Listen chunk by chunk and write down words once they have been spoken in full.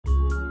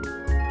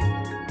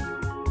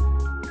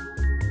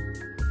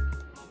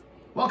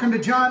Welcome to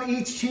John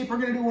Eats Cheap. We're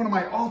gonna do one of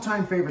my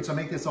all-time favorites. I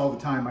make this all the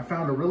time. I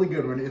found a really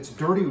good one. It's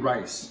dirty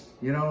rice.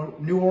 You know,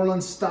 New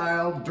Orleans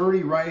style,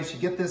 dirty rice. You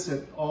get this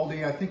at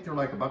Aldi. I think they're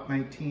like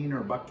 $1.19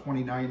 or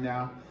 $1.29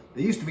 now.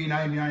 They used to be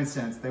 99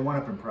 cents. They went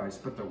up in price,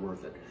 but they're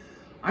worth it.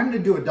 I'm gonna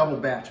do a double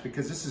batch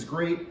because this is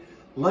great.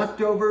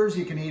 Leftovers,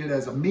 you can eat it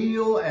as a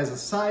meal, as a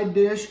side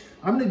dish.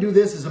 I'm gonna do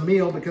this as a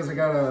meal because I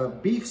got a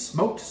beef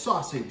smoked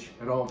sausage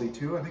at Aldi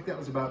too. I think that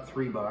was about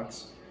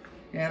 $3.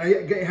 And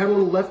I had a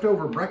little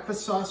leftover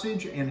breakfast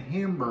sausage and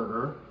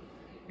hamburger,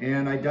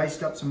 and I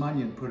diced up some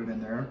onion, put it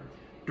in there.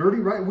 Dirty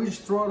rice, we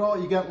just throw it all.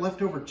 You got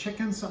leftover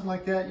chicken, something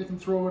like that, you can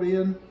throw it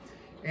in.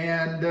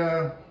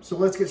 And so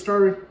let's get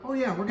started. Oh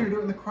yeah, we're gonna do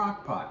it in the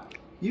crock pot.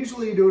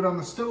 Usually you do it on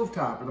the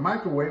stovetop or the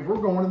microwave. We're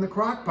going in the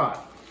crock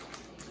pot.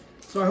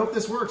 So I hope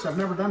this works. I've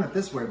never done it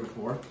this way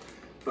before.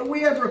 But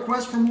we had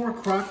requests for more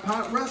crock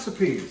pot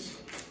recipes.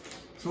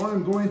 So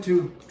I'm going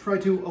to try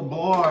to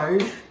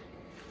oblige.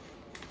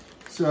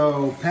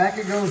 So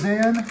packet goes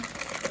in.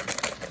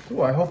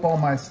 Oh, I hope all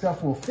my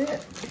stuff will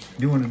fit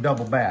doing a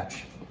double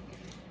batch.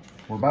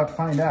 We're about to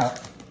find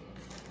out.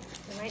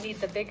 We might need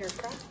the bigger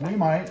crock pot. We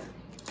might.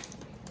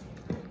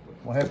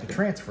 We'll have to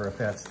transfer if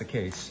that's the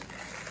case.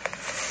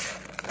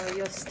 Oh,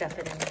 you'll stuff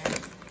it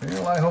in there.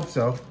 Well, I hope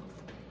so.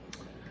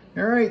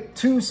 All right,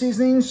 2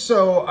 seasonings.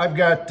 So I've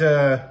got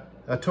a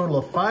total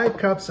of 5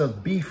 cups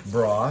of beef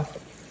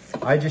broth.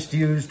 I just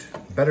used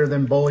Better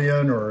Than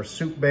Bouillon or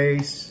soup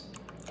base.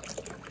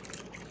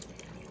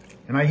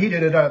 And I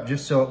heated it up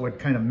just so it would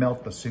kind of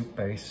melt the soup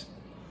base.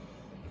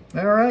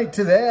 All right,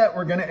 to that,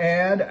 we're gonna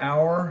add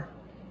our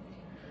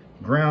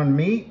ground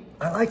meat.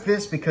 I like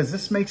this because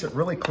this makes it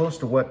really close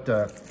to what,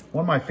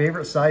 one of my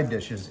favorite side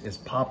dishes is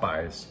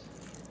Popeyes.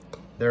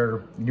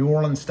 Their New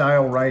Orleans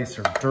style rice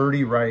or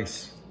dirty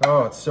rice.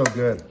 Oh, it's so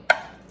good.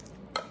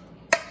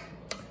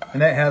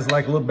 And that has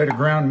like a little bit of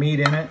ground meat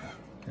in it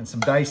and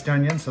some diced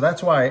onions. So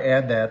that's why I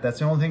add that. That's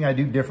the only thing I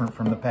do different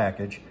from the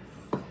package.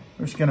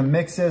 We're just gonna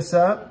mix this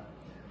up.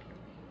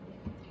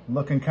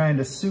 Looking kind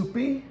of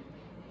soupy.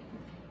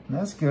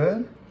 That's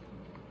good.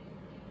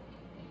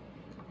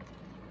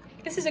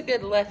 This is a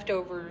good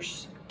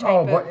leftovers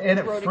type and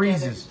it throw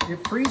freezes. together.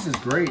 It freezes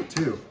great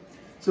too.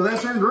 So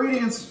that's our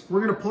ingredients.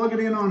 We're gonna plug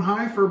it in on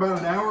high for about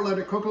an hour, let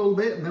it cook a little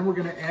bit, and then we're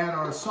gonna add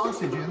our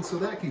sausage in so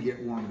that can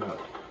get warmed up.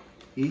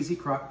 Easy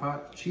crock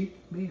pot, cheap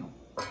meal.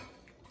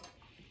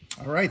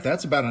 All right,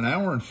 that's about an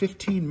hour and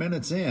 15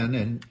 minutes in,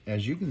 and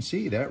as you can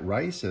see, that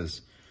rice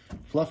is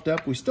fluffed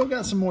up. We still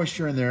got some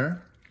moisture in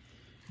there.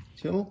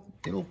 So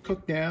it'll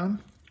cook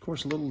down. Of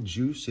course, a little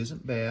juice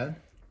isn't bad.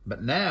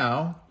 But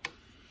now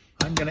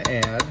I'm gonna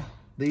add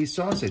the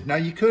sausage. Now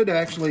you could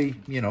actually,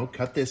 you know,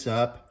 cut this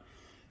up,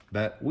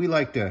 but we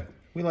like to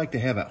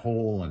have it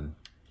whole and,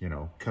 you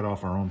know, cut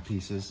off our own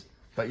pieces.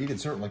 But you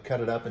could certainly cut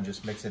it up and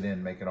just mix it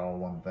in, make it all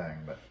one thing.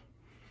 But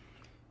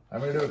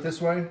I'm gonna do it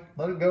this way.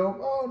 Let it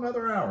go,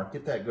 another hour.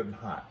 Get that good and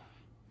hot.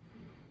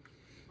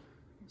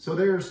 So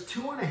there's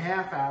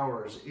 2.5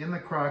 hours in the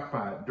crock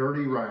pot,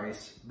 dirty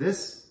rice.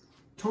 This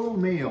total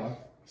meal,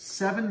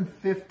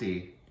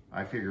 $7.50,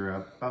 I figure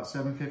up, about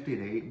 $7.50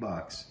 to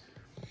 $8.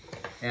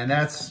 And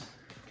that's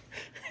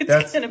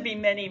gonna be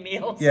many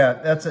meals. Yeah,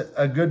 that's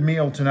a good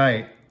meal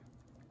tonight.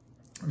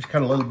 Just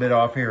cut a little bit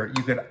off here.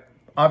 You could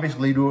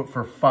obviously do it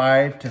for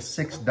 $5 to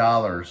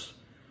 $6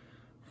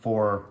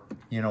 for,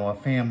 you know, a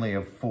family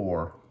of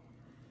 4.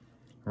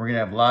 We're gonna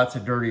have lots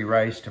of dirty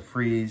rice to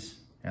freeze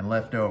and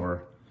left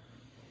over.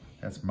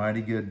 That's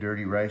mighty good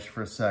dirty rice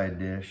for a side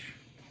dish.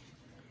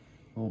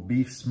 Little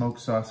beef smoked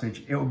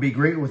sausage. It would be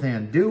great with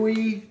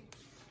andouille.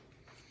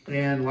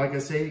 And like I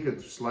say, you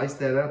could slice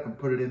that up and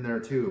put it in there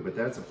too, but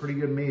that's a pretty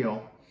good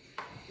meal.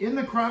 In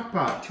the crock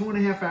pot,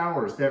 2.5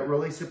 hours. That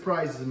really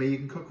surprises me. You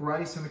can cook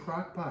rice in the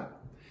crock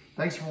pot.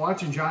 Thanks for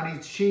watching John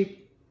Eats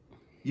Cheap.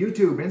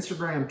 YouTube,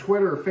 Instagram,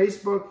 Twitter,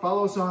 Facebook.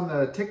 Follow us on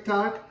the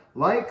TikTok.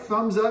 Like,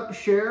 thumbs up,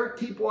 share.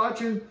 Keep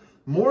watching.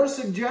 More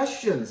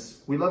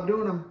suggestions. We love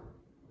doing them.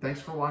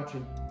 Thanks for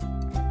watching.